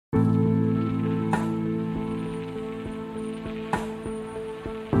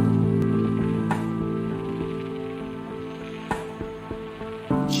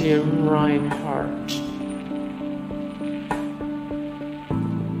Jim Reinhart,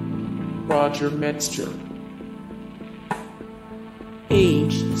 Roger Metzger.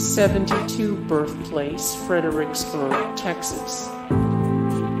 Age 72, birthplace Fredericksburg, Texas.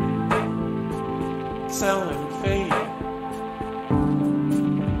 Salam Fayyad.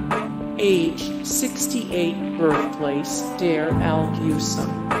 Age 68, birthplace Deir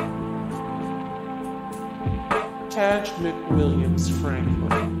al-Ghusam. Taj McWilliams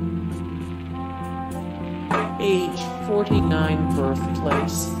Franklin. Age 49,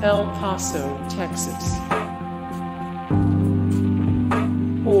 birthplace El Paso, Texas.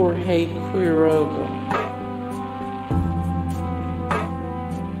 Jorge Quiroga.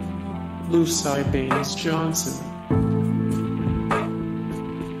 Lucy Baines Johnson.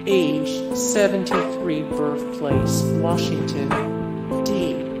 Age 73, birthplace Washington,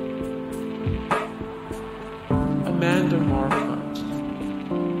 D. Amanda Marcotte.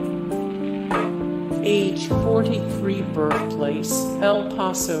 Age 43, birthplace El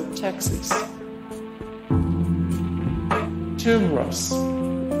Paso, Texas. Tim Russ.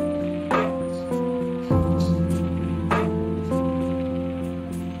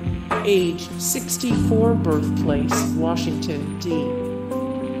 Age 64, birthplace Washington, D.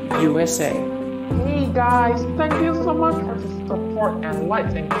 USA. Hey guys, thank you so much for the support and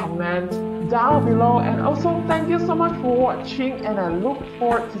likes and comments down below, and also thank you so much for watching, and I look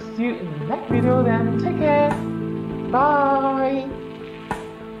forward to see you in the next video. Then take care, bye.